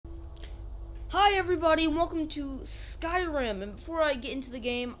Hi everybody, and welcome to Skyrim. And before I get into the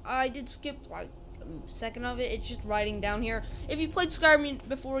game, I did skip like a second of it. It's just writing down here. If you've played Skyrim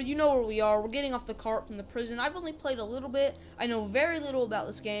before, you know where we are. We're getting off the cart from the prison. I've only played a little bit. I know very little about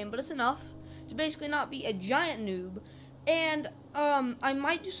this game, but it's enough to basically not be a giant noob. And I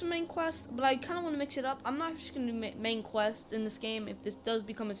might do some main quests, but I kind of want to mix it up. I'm not just going to do main quests in this game if this does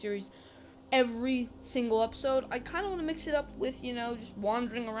become a series every single episode. I kind of want to mix it up with, you know, just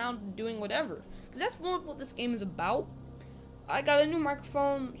wandering around and doing whatever, because that's more of what this game is about. I got a new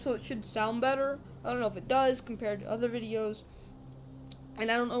microphone, so it should sound better. I don't know if it does compared to other videos, and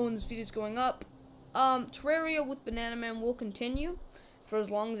I don't know when this video is going up. Terraria with Banana Man will continue for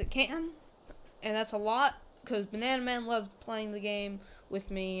as long as it can, and that's a lot, because Banana Man loves playing the game with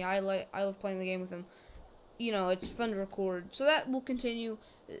me. I love playing the game with him. You know, it's fun to record, so that will continue.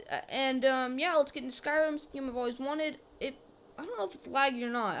 And yeah, let's get into Skyrim. It's a game I've always wanted. I don't know if it's laggy or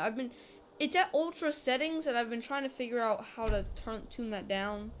not. It's at ultra settings, and I've been trying to figure out how to tune that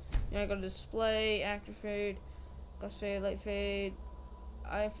down. You know, I go to display, active fade, gust fade, light fade.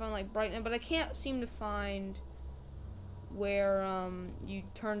 I find like brightness, but I can't seem to find where you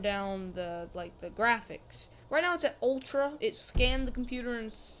turn down the graphics. Right now it's at ultra. It scanned the computer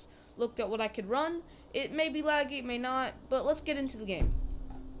and looked at what I could run. It may be laggy, it may not, but let's get into the game.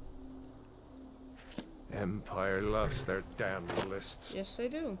 Empire loves their damn lists. Yes, they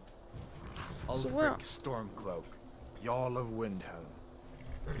do. Ulfric Stormcloak, Jarl of Windhelm.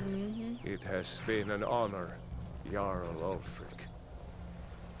 It has been an honor, Jarl Ulfric.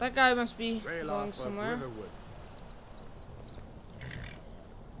 That guy must be going somewhere.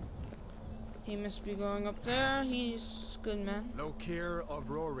 He must be going up there. He's good, man. Lokir of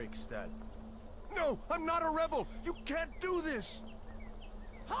Rorikstead. No, I'm not a rebel. You can't do this.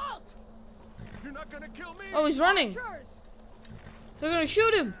 Halt! You're not gonna kill me. Oh, he's running. They're gonna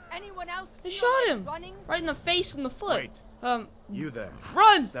shoot him. Anyone else? They shot him Running? right in the face and the foot. Wait. You there.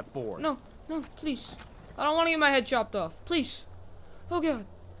 Run! Step forward. No, please. I don't want to get my head chopped off. Please. Oh God.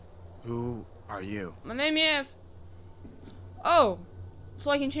 Who are you? My name is. Oh, so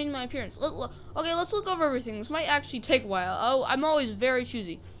I can change my appearance. Okay, let's look over everything. This might actually take a while. Oh, I'm always very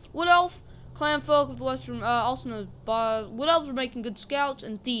choosy. Wood Elf, clan folk of the Western, also known as Wood Elves are making good scouts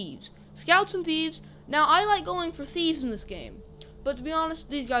and thieves. Scouts and thieves. Now, I like going for thieves in this game, but to be honest,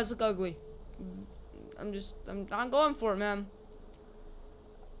 these guys look ugly. I'm not going for it, man.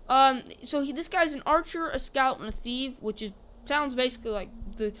 So this guy's an archer, a scout, and a thief, which sounds basically like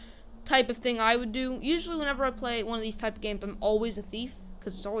the type of thing I would do. Usually, whenever I play one of these type of games, I'm always a thief,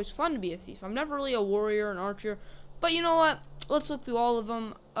 because it's always fun to be a thief. I'm never really a warrior, an archer, but you know what? Let's look through all of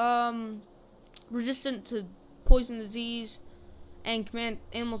them. Resistant to poison, disease, and command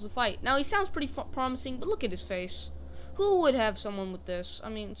animals to fight. Now, he sounds pretty promising, but look at his face. Who would have someone with this? I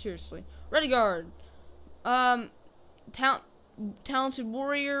mean, seriously. Ready guard. Talented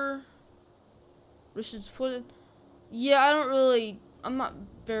warrior. Yeah, I'm not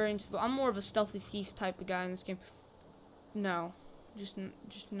very into I'm more of a stealthy thief type of guy in this game. No. Just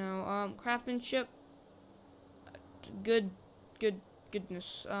no. Craftsmanship.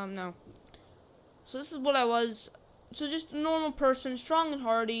 Goodness. No. So this is what I was. So just a normal person, strong and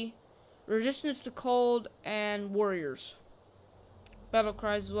hardy, resistance to cold, and warriors. Battle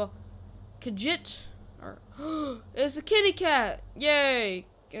cries as well. Khajiit, it's a kitty cat! Yay!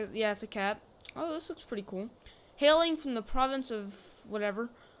 Yeah, it's a cat. Oh, this looks pretty cool. Hailing from the province of whatever.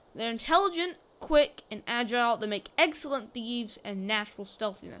 They're intelligent, quick, and agile. They make excellent thieves and natural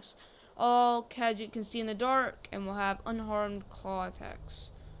stealthiness. All Khajiit can see in the dark and will have unharmed claw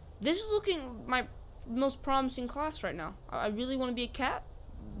attacks. This is looking my most promising class right now. I really want to be a cat.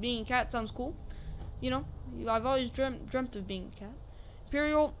 Being a cat sounds cool. You know, I've always dreamt of being a cat.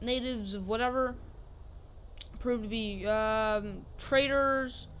 Imperial, natives of whatever, prove to be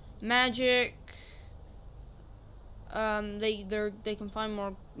traders, magic. They can find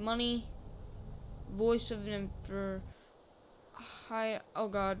more money. Voice of an emperor. Hi. Oh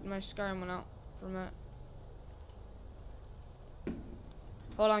God, my Skyrim went out for a minute.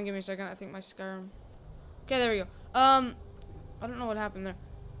 Hold on, give me a second. I think my Skyrim. Okay, there we go. I don't know what happened there.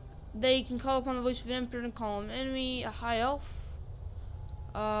 They can call upon the voice of an emperor and call him enemy. A high elf.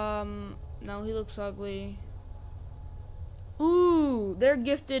 No, he looks ugly. Ooh, they're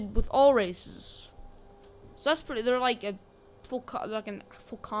gifted with all races. So that's pretty. They're like a full combo.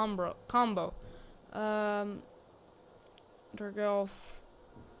 Dark elf.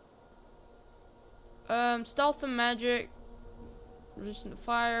 Stealth and magic. Resistant to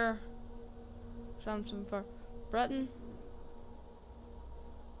fire. Some fire. Breton.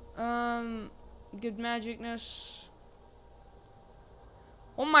 Good magicness.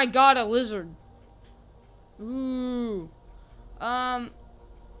 Oh my God, a lizard. Ooh.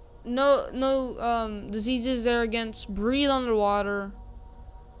 No diseases there against. Breathe underwater.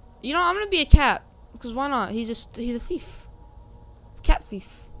 You know, I'm gonna be a cat. Because why not? He's a thief. Cat thief.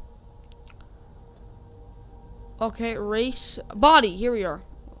 Okay, race. Body. Here we are.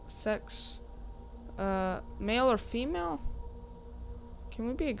 Sex. Male or female? Can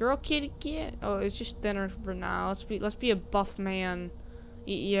we be a girl, kitty cat? Oh, it's just dinner for now. Let's be a buff man.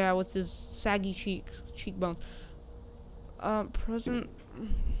 Yeah, with his saggy cheekbone. Present.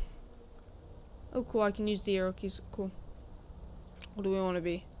 Oh, cool. I can use the arrow keys. Cool. What do we want to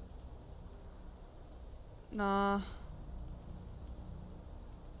be? Nah.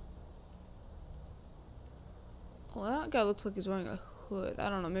 Well, that guy looks like he's wearing a hood. I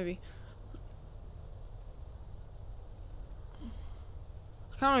don't know, maybe.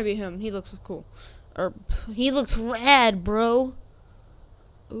 I can't really be him. He looks cool. Or, he looks rad, bro.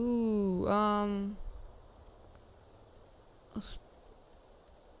 Ooh,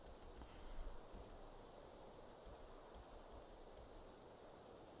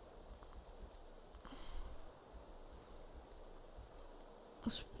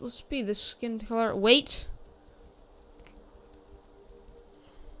 let's be the skin color. Wait.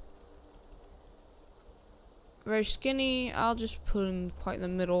 Very skinny. I'll just put him quite in the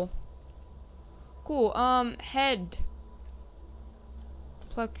middle. Cool. Head.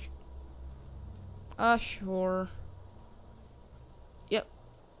 Plex. Sure. Yep.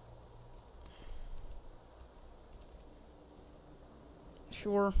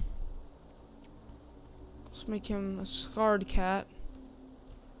 Sure. Let's make him a scarred cat.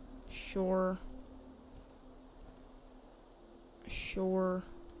 Sure. Sure.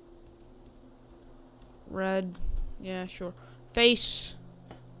 Red. Yeah, sure. Face.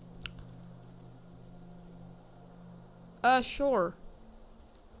 Sure.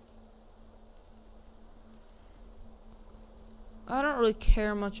 I don't really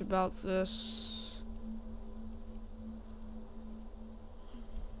care much about this.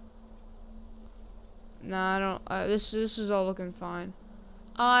 Nah, I don't. This is all looking fine.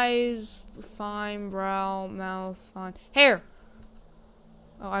 Eyes, fine. Brow, mouth, fine. Hair.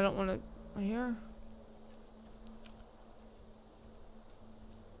 Oh, I don't want to. My hair.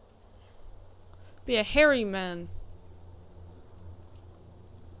 Be a hairy man.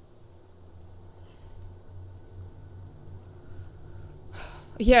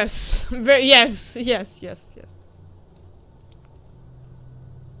 Yes. Very. Yes. Yes. Yes. Yes.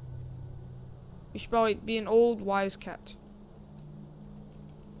 You should probably be an old wise cat.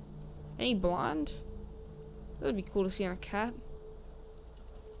 Any blonde? That'd be cool to see on a cat.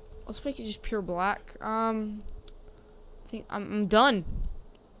 Let's make it just pure black. I think I'm done.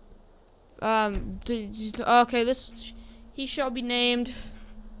 Okay, he shall be named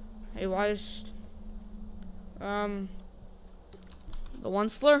a wise, the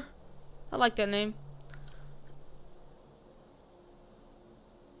Onceler. I like that name.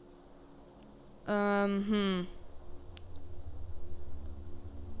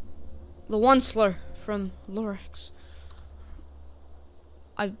 The Onceler from Lorax.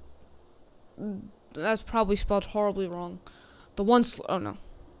 That's probably spelled horribly wrong. The Onceler. Oh no.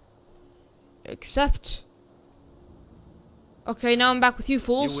 Except. Okay, now I'm back with you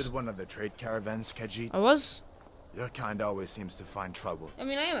fools. You with one of the trade caravans, Khajiit? I was? Your kind always seems to find trouble. I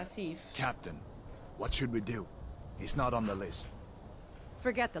mean, I am a thief. Captain, what should we do? He's not on the list.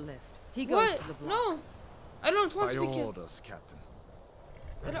 Forget the list. He goes What? to the block. No. I don't want By to be your killed. orders, Captain.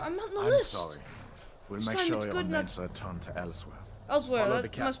 I'm not on the I'm list. sorry. We'll This make time sure it's your good names are turned to elsewhere. Elsewhere. Follow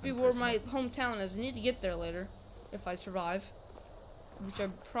That the must be captain, where prisoner. my hometown is. I need to get there later. If I survive. Which I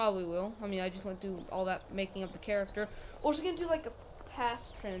probably will. I mean, I just went through all that making up the character. Or it's gonna do like a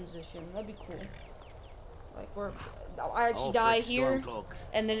past transition. That'd be cool. Like where I actually die here,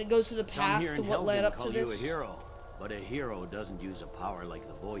 and then it goes to the past to what led up to this. You a hero, but a hero doesn't use a power like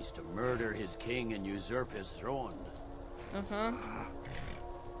the voice to murder his king and usurp his throne.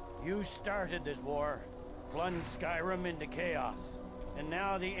 You started this war, plunged Skyrim into chaos, and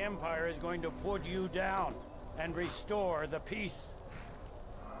now the Empire is going to put you down and restore the peace.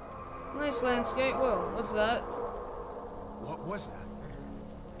 Nice landscape. Whoa, what's that? What was that?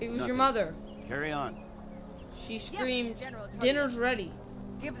 It was nothing. your mother. Carry on. She screamed, General Tarkin. "Dinner's ready."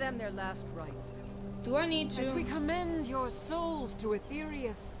 Give them their last rites. Do I need to? As we commend your souls to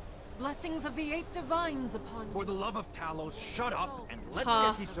Aetherius, blessings of the 8 divines upon you. For the love of Talos, shut up and let's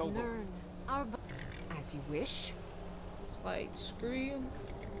Ha. get this over. Learn our as you wish. It's like, screw you.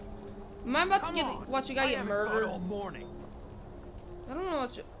 Am I about to watch a guy get murdered? All morning. I don't know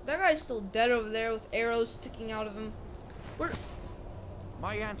what that guy's still dead over there with arrows sticking out of him.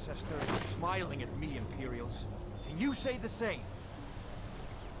 My ancestors are smiling at me, Imperials. Can you say the same?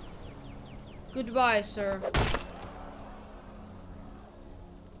 Goodbye, sir.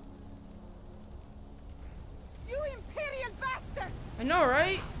 You Imperial bastards! I know,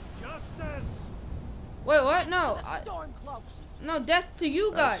 right? Justice! Wait, what? No. Stormcloaks! No, death to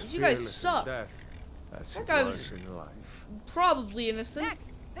you guys. As You guys fearless in suck. death as That it guy was was- in life. Probably innocent. Next,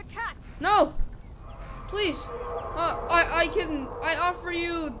 the cat! No! Please. I offer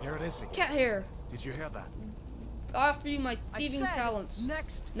you Here it is again. cat hair. Did you hear that? I offer you my I thieving said, talents.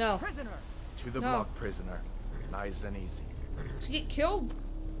 Next No. prisoner. To the No. block, prisoner. Nice and easy. To get killed?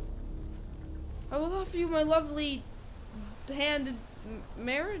 I will offer you my lovely hand in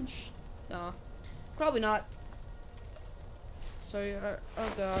marriage? No. Probably not. Sorry,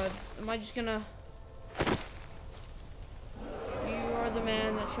 oh god. Am I just gonna... You are the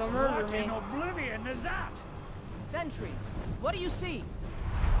man that shall murder What me. in oblivion is that? Sentries. What do you see?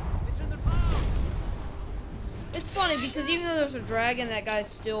 It's funny because even though there's a dragon, that guy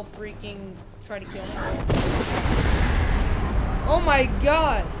still freaking tried to kill me. Oh my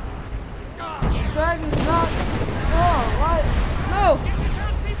god! Dragon's not. Oh, what? No!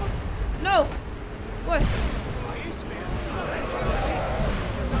 No! What?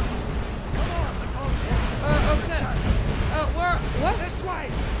 Okay. Where? What? This way!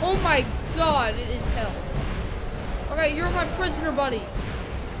 Oh my god, it is hell. Okay, you're my prisoner buddy.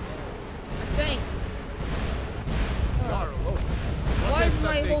 I think. Why is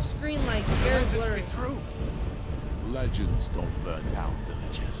my whole screen like very blurry? True. Legends don't burn down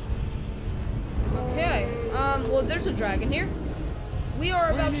villages. Okay, well, there's a dragon here. We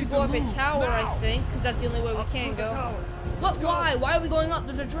are about to go up a tower, I think, because that's the only way we can go. What? Why? Why are we going up?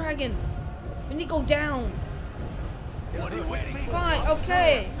 There's a dragon. We need to go down. What are you waiting for? Fine,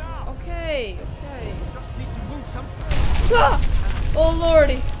 okay. Okay, okay. Just need to move some. Ah! Oh,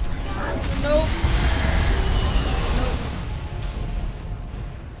 lordy. Nope. Nope.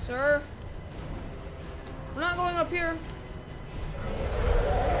 Sir? We're not going up here.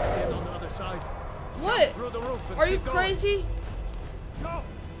 In on the other side. What? Through the roof and Are you keep going. crazy? Go!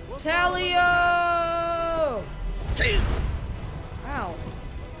 Talio! Ow.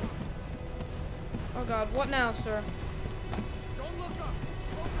 Oh god, what now, sir? Don't look up!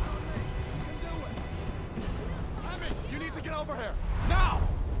 Focus on me! You can do it! Hemi, you need to get over here! Now!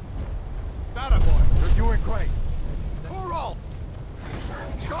 That boy, you're doing great! Poor Rolf!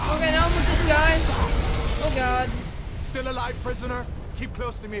 Okay, now I'm with this guy. Oh god. Still alive, prisoner? Keep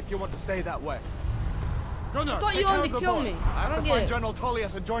close to me if you want to stay that way. Gunnar, I thought take you care wanted of to the kill boy. me. I I have don't to get find it. General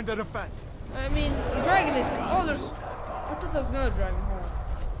Tullius and join the defense. I mean, the dragon is. Oh, there's. I thought there was another dragon. Hold on.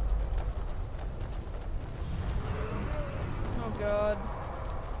 Oh god.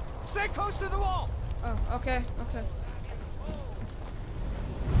 Stay close to the wall! Oh, okay, okay.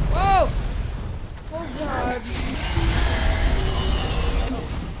 Whoa! Oh god.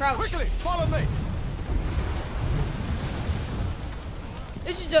 Crouch. Quickly, follow me!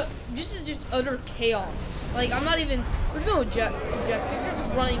 This is just utter chaos. Like, I'm not even. There's no objective. You're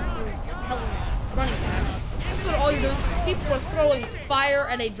just running through hell, running back. That's what all you're doing. People are throwing fire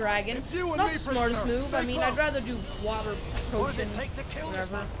at a dragon. It's you and Not me, the smartest prisoner. move. Stay I mean, close. I'd rather do water What does potion. it take to kill this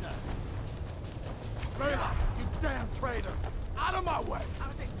Whatever. monster? Bela, you damn traitor! Out of my way!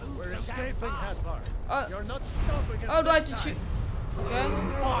 We're escaping, Hathor. Uh, You're not stopping us. Oh, do I have this to shoot? time.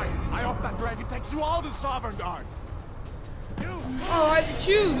 Okay. Fine, I hope that dragon takes you all to Sovereign Guard! Oh, I have to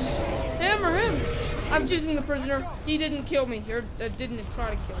choose him or him. I'm choosing the prisoner. He didn't kill me, or didn't try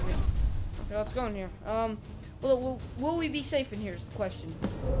to kill me. Okay, let's go in here. Will we be safe in here? Is the question.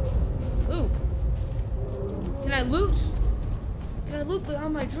 Ooh. Can I loot? Can I loot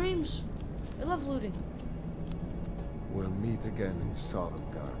beyond my dreams? I love looting. We'll meet again in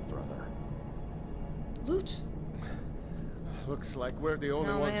Sovngarde, brother. Loot? Looks like we're the only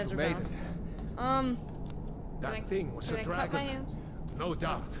No, my ones hands who are made bound. it. That thing was can a I dragon. cut my hands? No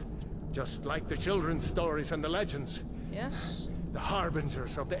doubt. Just like the children's stories and the legends. Yes. The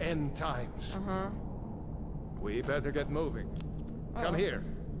harbingers of the end times. Uh-huh. We better get moving. Come Oh. here.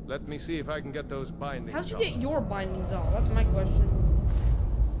 Let me see if I can get those bindings How'd you off. get your bindings off? That's my question.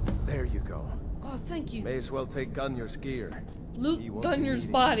 There you go. Oh, thank you. May as well take Gunnar's gear. Loot He won't be Gunnar's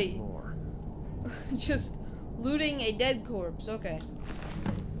needing body. any more. Just looting a dead corpse. Okay.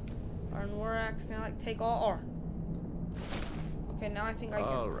 Iron war axe. Can I like take all? Or okay, now I think I can.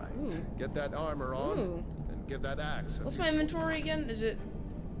 All right. Ooh. Get that armor on Ooh. and give that axe. a What's few my swings. inventory again? Is it?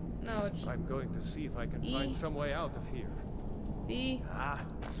 No, it's I'm going to see if I can E. find some way out of here. B. Ah,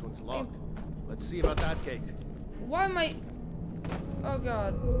 this one's locked. Let's see about that gate. Why am I? Oh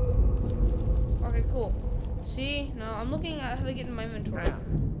god. Okay, cool. See? No, I'm looking at how to get in my inventory.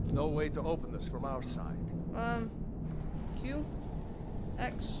 Man, no way to open this from our side. Q,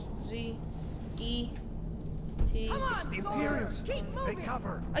 X, Z, E, T. Come on, The soldiers, Imperials! keep Take moving!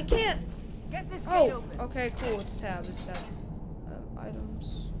 cover! I can't. Get this gate Oh, open. okay, cool. It's tab. It's tab.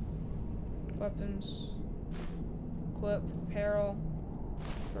 Items, weapons, equip, apparel,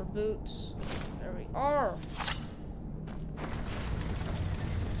 for boots. There we are.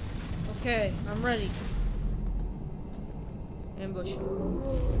 Okay, I'm ready. Ambush.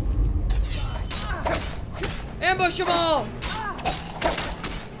 Ambush them all!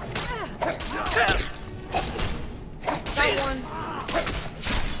 Got one.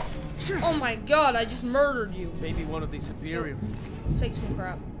 Oh my god, I just murdered you. Maybe one of the superior. Let's take some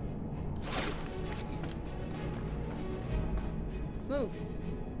crap. Move.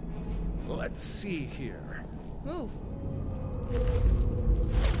 Let's see here. Move.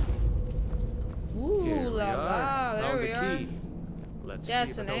 Ooh Here we la are. la, there Found we the are. key. Let's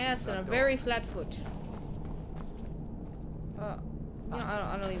That's see if an it opens ass and a that very door. flat foot. You know,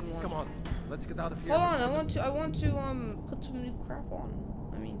 I don't even want. Come on, let's get out of here. Hold on, I want to put some new crap on.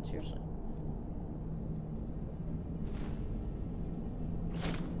 I mean, seriously.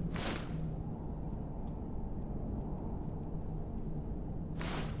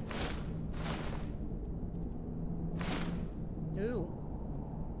 Ooh.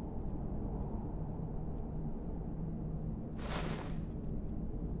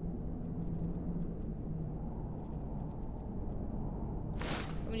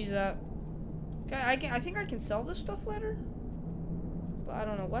 I'm gonna use that. Okay, I think I can sell this stuff later. But I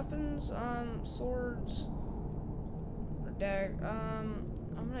don't know. Weapons, swords, or I'm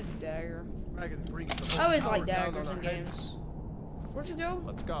gonna do dagger. Dragon brings the I whole always tower like down daggers on in our heads. games. Where'd you go?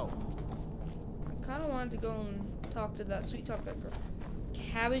 Let's go. I kind of wanted to go and talk to that sweet talk that girl.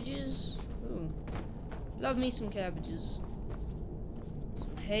 Cabbages. Ooh, love me some cabbages.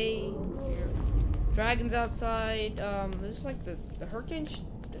 Some hay. Here. Dragons outside. Is this like the hurricane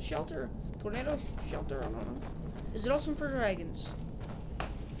the shelter? Tornado shelter? I don't know. Is it awesome for dragons?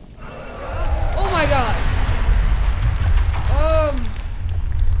 Oh my god!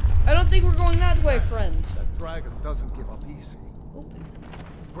 I don't think we're going that way, friend. That dragon doesn't give up easy. Open.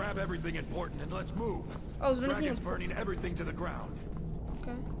 Grab everything important and let's move. Oh, is there Dragon's anything? burning everything to the ground.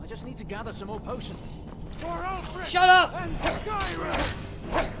 Okay. I just need to gather some more potions. For Alfred Shut up! and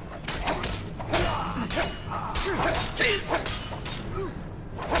Skyrim!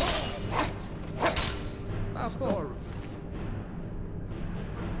 Oh, cool.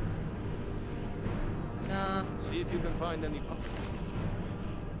 Nah. See if you can find any.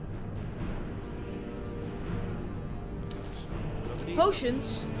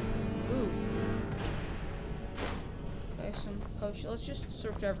 Potions? Ooh. Okay, some potions. Let's just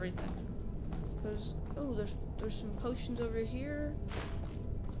search everything. Cause there's some potions over here.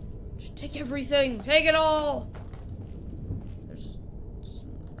 Just take everything. Take it all. There's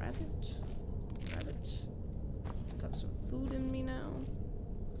some rabbit. Got some food in me now.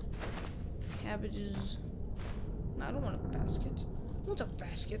 Cabbages. No, I don't want a basket. What's a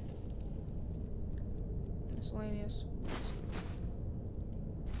basket? Miscellaneous.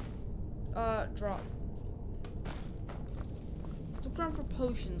 Drop. Look around for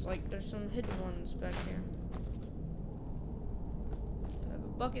potions. Like, there's some hidden ones back here. I have a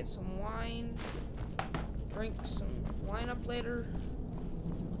bucket, some wine. Drink some wine up later.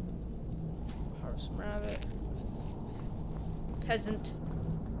 Harvest some rabbit. Peasant.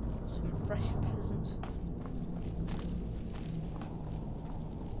 Some fresh peasant.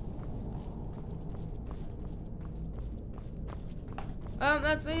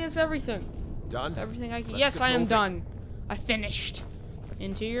 I think that's everything. Done? Everything I can. Let's Yes, get I am moving. done. I finished.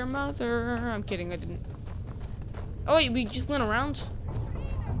 Into your mother. I'm kidding. I didn't. Oh wait, we just went around.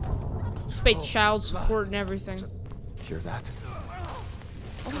 Paid child support and everything. Hear that?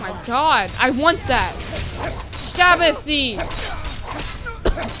 Oh my god! I want that. Stabbeth thee.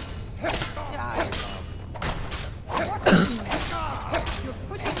 You're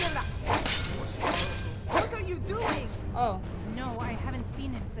pushing your luck. What are you doing? Oh. No, I haven't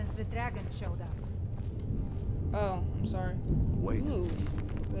seen him since the dragon showed up. Oh, I'm sorry. Wait. Ooh,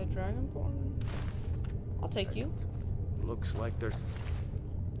 the dragonborn. I'll take you. Looks like there's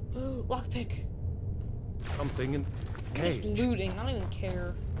Lockpick. something in the Just cage. looting. I don't even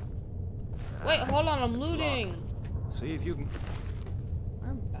care. Wait, hold on. I'm It's looting. locked. See if you can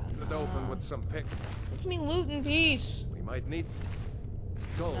I'm bad. get it open with some pick. Give me loot in peace. We might need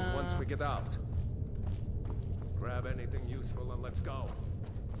gold once we get out. Grab anything useful and let's go.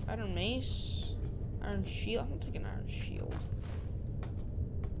 Iron mace. Iron shield. I'm gonna take an iron shield.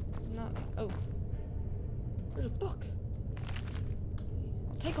 Not. Oh. There's a book.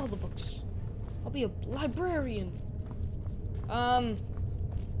 I'll take all the books. I'll be a librarian. Not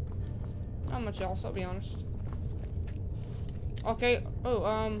much else, I'll be honest. Okay,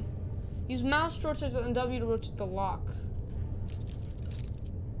 use mouse to rotate and W to rotate the lock.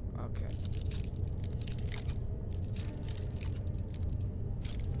 Okay.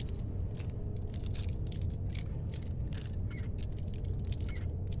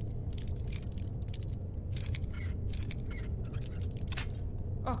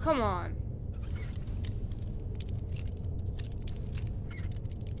 Oh, come on.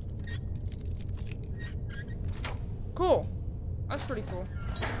 Cool. That's pretty cool.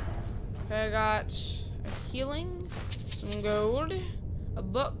 Okay, I got a healing, some gold, a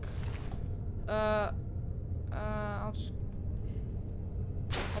book. I'll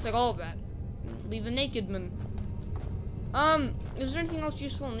take all of that. Leave a naked man. Is there anything else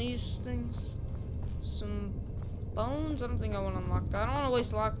useful in these things? Some bones? I don't think I want to unlock that. I don't want to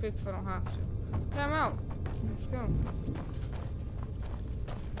waste lockpicks if I don't have to. Okay, I'm out. Let's go.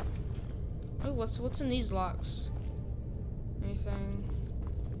 Oh, what's in these locks? Anything?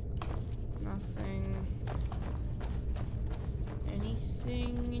 Nothing.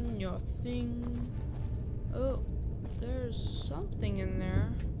 Anything? Nothing. Oh, there's something in there.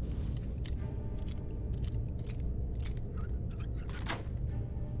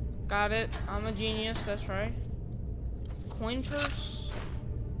 Got it. I'm a genius, that's right. Coin purse.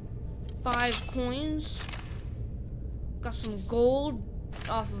 5 coins. Got some gold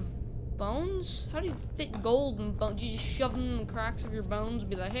off of bones? How do you fit gold in bones? You just shove them in the cracks of your bones and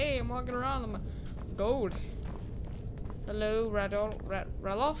be like, hey, I'm walking around, I'm gold. Hello, Ralof?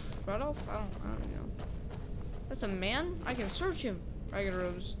 Ralof? I don't know. That's a man? I can search him. Ragged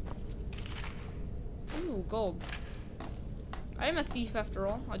Rose. Ooh, gold. I am a thief after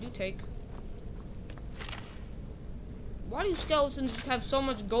all. I do take. Why do skeletons just have so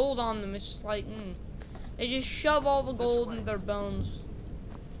much gold on them? It's just like, they just shove all the gold in their bones.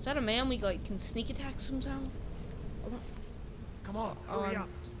 Is that a man we like can sneak attack somehow? Come on, hurry up.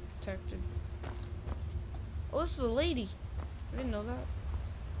 Detected. Oh, this is a lady. I didn't know that.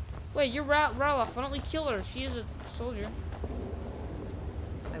 Wait, you're Ralof. Why don't we kill her? She is a soldier.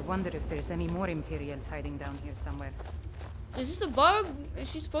 I wonder if there's any more Imperials hiding down here somewhere. Is this the bug? Is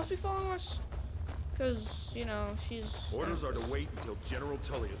she supposed to be following us? Because, you know, she's... Orders are to wait until General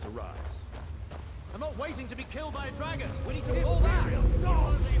Tullius arrives. I'm not waiting to be killed by a dragon. We need to pull back.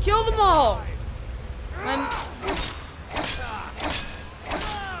 Kill them all!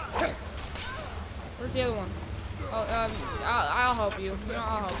 Where's the other one? Oh, I'll help you. You know,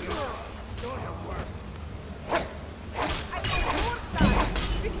 I'll help you.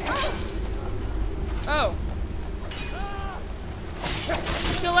 Oh.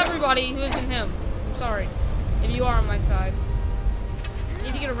 Kill everybody who isn't him. I'm sorry. If you are on my side. I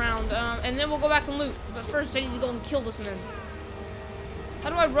need to get around, and then we'll go back and loot. But first, I need to go and kill this man. How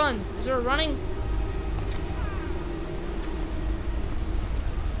do I run? Is there a running?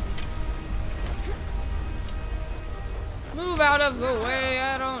 Move out of the way,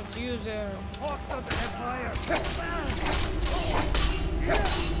 I don't use it.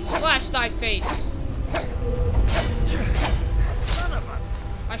 Slash thy face.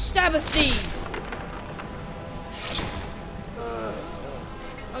 I stabbeth thee.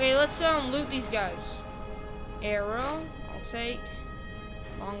 Okay, let's loot these guys. Arrow, I'll take.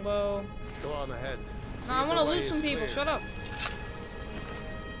 Longbow. Go on ahead. No, I want to loot some people. Shut up.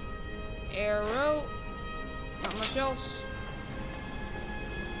 Arrow. Not much else.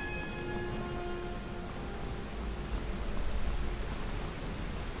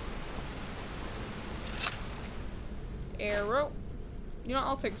 Arrow. You know,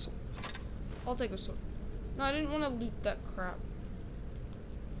 I'll take a sword. I'll take a sword. No, I didn't want to loot that crap.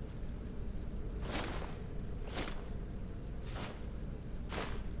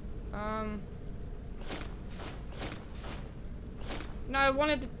 No, I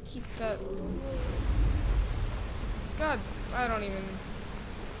wanted to keep that. God, I don't even.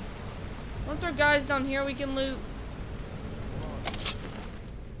 Aren't there guys down here we can loot?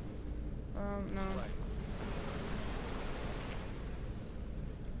 No.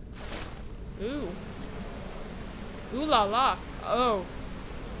 Ooh. Ooh la la. Oh.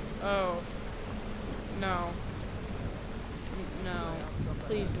 Oh. No. No.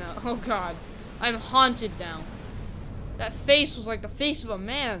 Please no. Oh god. I'm haunted now. That face was like the face of a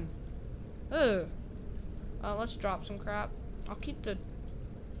man. Ugh. Let's drop some crap. I'll keep the...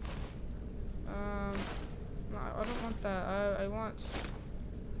 No, I don't want that. I want...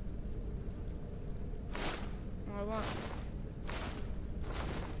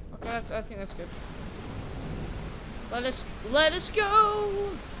 Okay, I think that's good. Let us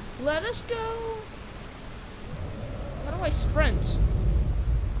go. Let us go. How do I sprint?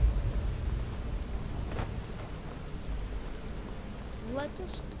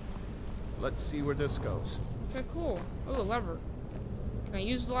 Let's see where this goes. Okay, cool. Oh, a lever. Can I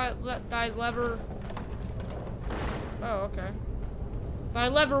use that lever? Oh, okay.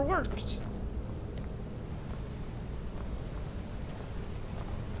 That lever worked.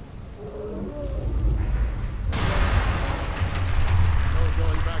 No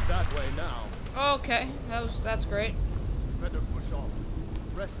going back that way now. Okay, that's great. Better push on.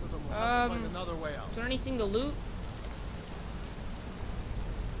 The rest of them will have to find another way out. Is there anything to loot?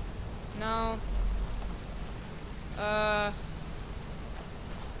 No.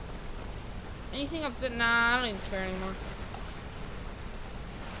 Anything up there? Nah, I don't even care anymore.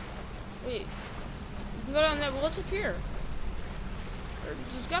 Wait. You can go down there, but what's up here?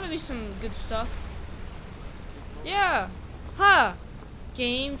 There's gotta be some good stuff. Yeah! Ha!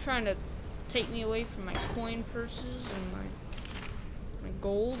 Game trying to take me away from my coin purses and my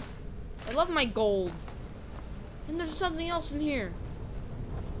gold. I love my gold. And there's something else in here.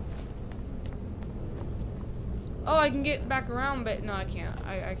 Oh, I can get back around, but no, I can't.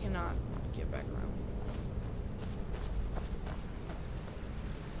 I cannot get back around.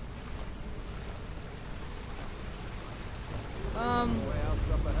 Way out's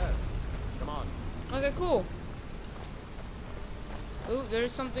up ahead. Come on. Okay, cool. Ooh,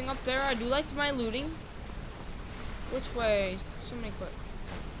 there's something up there. I do like my looting. Which way? So many quick.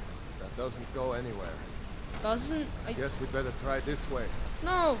 That doesn't go anywhere. Doesn't? I Guess we'd better try this way.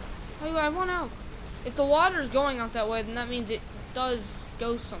 No. I want out. If the water's going out that way, then that means it does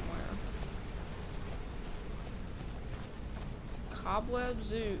go somewhere. Cobweb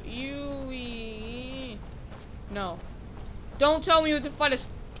Zoo. Ew. No. Don't tell me what to fight us.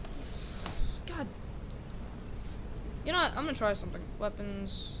 God. You know what? I'm gonna try something.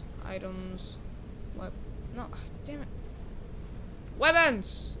 Weapons, items, no, damn it.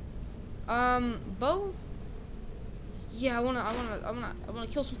 Weapons. Bow. Yeah, I wanna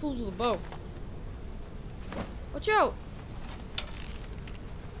kill some fools with a bow. Watch out!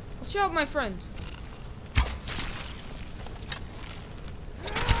 Watch out, my friend.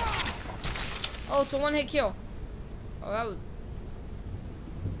 Oh, it's a one-hit kill. Oh, that was.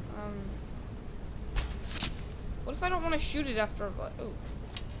 What if I don't want to shoot it after? Oh,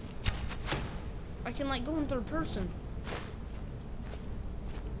 I can like go in third person.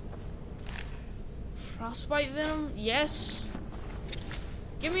 Frostbite venom? Yes.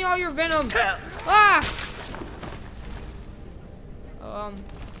 Give me all your venom. Ah! Oh.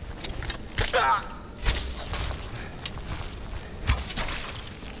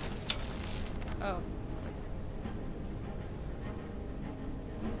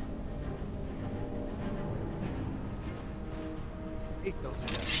 Hate those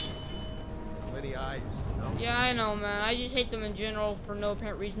guys. Too many eyes, you know? Yeah, I know, man. I just hate them in general for no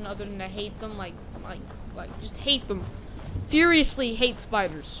apparent reason other than to hate them. Like, just hate them. Furiously hate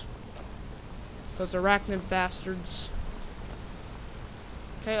spiders. Those arachnid bastards.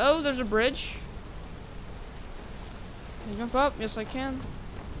 Okay, oh, there's a bridge. Can you jump up? Yes, I can.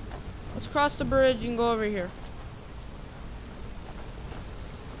 Let's cross the bridge and go over here.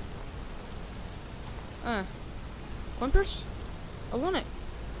 Coin purse? I want it.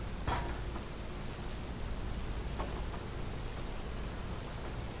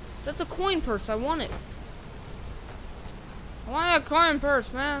 That's a coin purse. I want it. I want that coin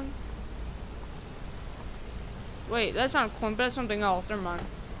purse, man. Wait, that's not a coin, but that's something else. Never mind.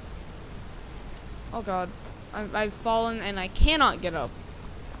 Oh god. I've fallen and I cannot get up.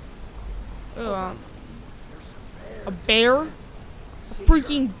 Ooh, a bear? A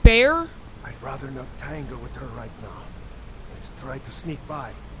freaking bear? I'd rather not tangle with her right now. Let's try to sneak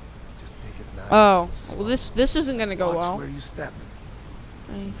by. Just take it nice. Oh, well this isn't gonna go Watch well. where you step.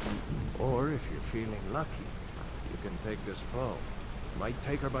 Or if you're feeling lucky, you can take this bow. Might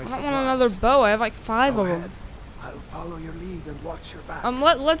take her by I surprise. don't want another bow. I have like 5 Go of ahead. them. I'll follow your lead and watch your back.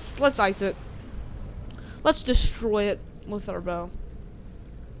 Let's ice it. Let's destroy it with our bow.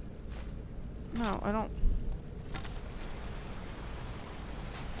 No, I don't.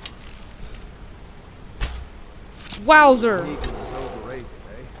 Wowzer! Sneaking is overrated,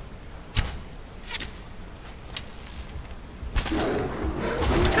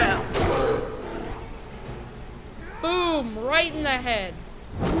 Boom! Right in the head.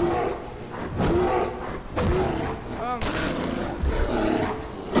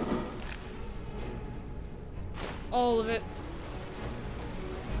 All of it.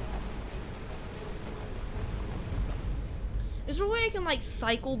 Is there a way I can like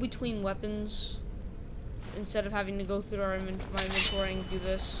cycle between weapons? instead of having to go through my inventory and do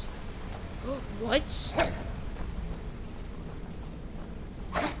this. Oh, what?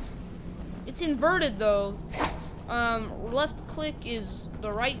 It's inverted though. Left click is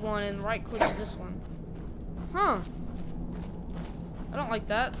the right one and right click is this one. Huh. I don't like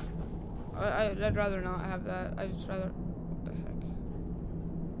that. I'd rather not have that. I'd just rather... What the heck?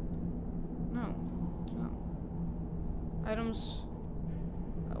 No. No. Items.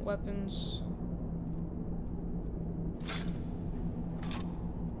 Weapons.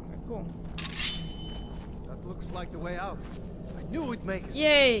 Okay, cool. That looks like the way out. I knew we'd make it.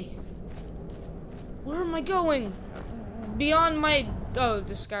 Yay! Where am I going? Beyond my... Oh,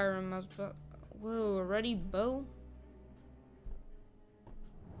 the Skyrim. I was about... Whoa, a ready bow?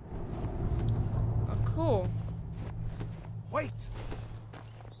 Oh, cool. Wait!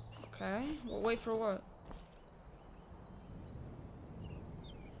 Okay, well, wait for what?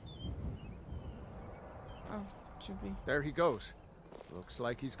 Oh, should be. There he goes. Looks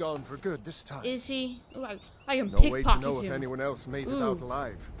like he's gone for good this time. Is he? Ooh, I can No pickpocket way to know him. if anyone else made it Ooh. out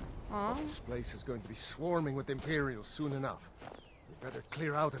alive. Aw. But this place is going to be swarming with Imperials soon enough. We better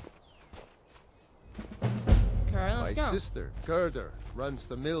clear out of... Okay, let's My go. sister, Gerda, runs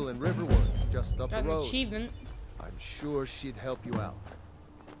the mill in Riverwood, just up Got the an road. achievement. I'm sure she'd help you out.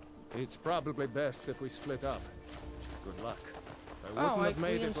 It's probably best if we split up. Good luck. I Oh, wouldn't like have we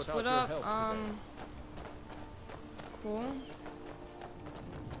made can it without split your up. help today. Cool.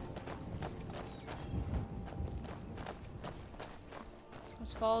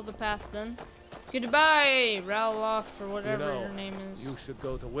 Let's follow the path then. Goodbye, Raloff, or whatever You know, your name is. You should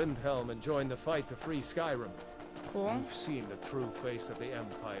go to Windhelm and join the fight to free Skyrim. Cool. You've seen the true face of the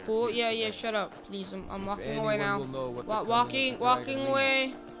Empire. Cool. here Yeah, today. shut up, please. I'm walking anyone away now. will know what the coming of Walking the dragon away.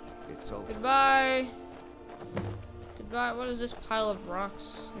 means, it's over. Goodbye. Goodbye. What is this pile of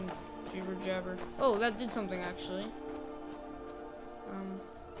rocks and jibber jabber? Oh, that did something actually.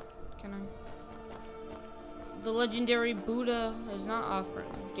 Can I? The legendary Buddha is not offering,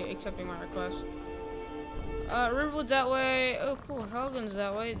 accepting my request. Riverwood's that way. Oh, cool. Helgen's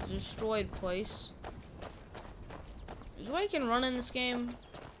that way. The destroyed place. Is there a way I can run in this game?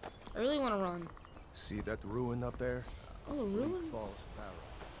 I really want to run. See that ruin up there? Oh, a ruin? Falls Barrow.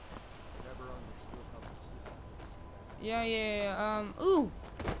 Never understood how the system Yeah. Ooh.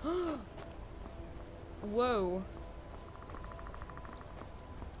 Whoa.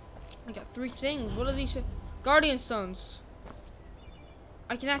 I got 3 things. What are these? Guardian stones.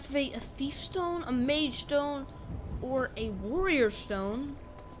 I can activate a thief stone, a mage stone, or a warrior stone.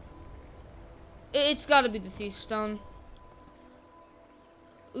 It's got to be the thief stone.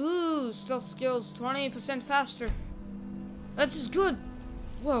 Ooh, stealth skills 20% faster. That's just good.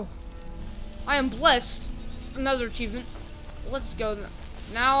 Whoa. I am blessed. Another achievement. Let's go.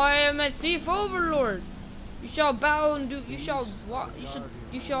 Now I am a thief overlord. You shall bow and do. You shall walk.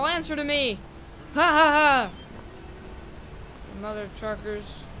 You shall answer to me. Ha ha ha. Mother truckers.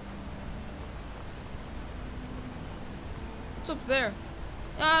 What's up there?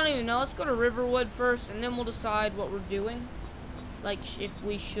 I don't even know. Let's go to Riverwood first, and then we'll decide what we're doing. Like, if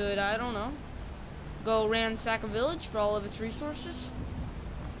we should, I don't know, go ransack a village for all of its resources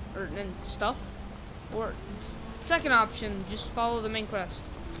and stuff. Or, second option, just follow the main quest.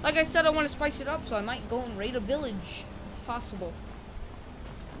 Like I said, I want to spice it up, so I might go and raid a village, if possible.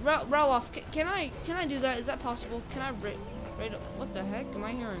 Raloff, can I do that? Is that possible? Can I raid a, what the heck am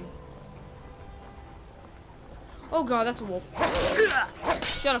I hearing? Oh god, that's a wolf.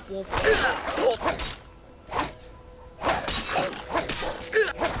 Shut up, wolf.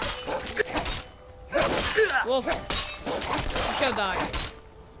 Wolf, you shall die.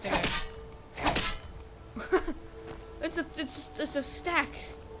 Okay. it's a stack.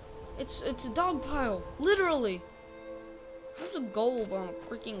 It's a dog pile, literally. There's a gold on a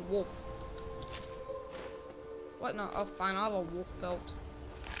freaking wolf. What? No, oh fine, I'll have a wolf belt.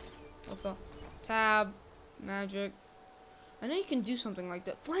 Wolf belt. Tab, magic. I know you can do something like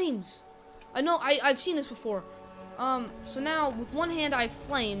that. Flames. I know. I've seen this before. So now with one hand I have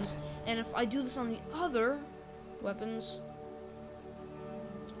flames, and if I do this on the other weapons,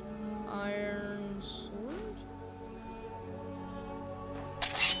 iron sword.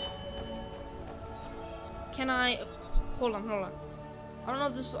 Can I? Hold on. I don't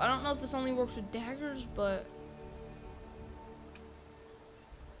know if this only works with daggers, but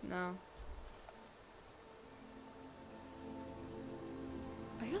no.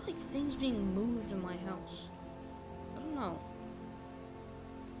 I hear like things being moved in my house. I don't know.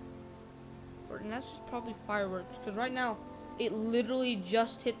 And that's probably fireworks, because right now it literally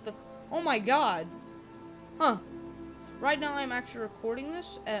just hit the. Oh my god. Huh. Right now I'm actually recording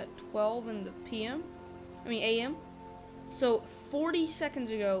this at 12 in the PM. I mean AM. So 40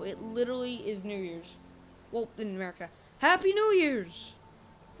 seconds ago, it literally is New Year's. Well, in America. Happy New Year's!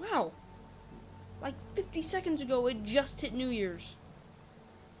 Wow. Like 50 seconds ago, it just hit New Year's.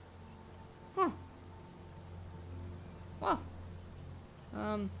 Huh. Wow.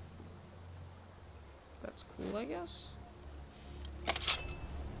 That's cool, I guess.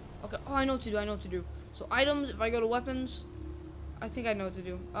 Okay, oh, I know what to do, I know what to do. So items, if I go to weapons, I think I know what to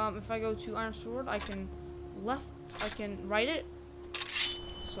do. If I go to Iron Sword, I can right it.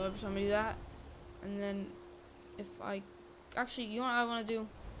 So every time I do that, and then if I, actually, you know what I want to do?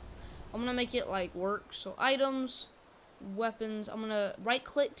 I'm gonna make it like work. So items, weapons, I'm gonna right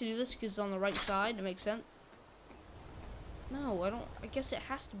click to do this because it's on the right side, it makes sense. No, I guess it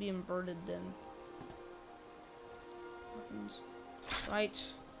has to be inverted then. Weapons, right.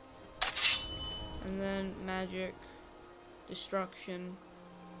 And then magic, destruction,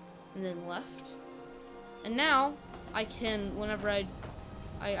 and then left. And now I can, whenever I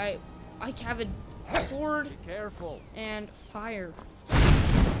have a sword. Be careful. And fire.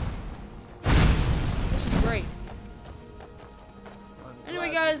 This is great.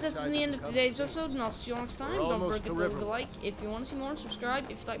 Anyway, guys, that's been the end of today's episode, and I'll see you all next time. Don't forget to leave a like if you want to see more, and subscribe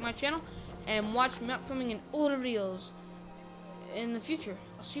if you like my channel, and watch me upcoming and older videos in the future.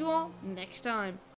 I'll see you all next time.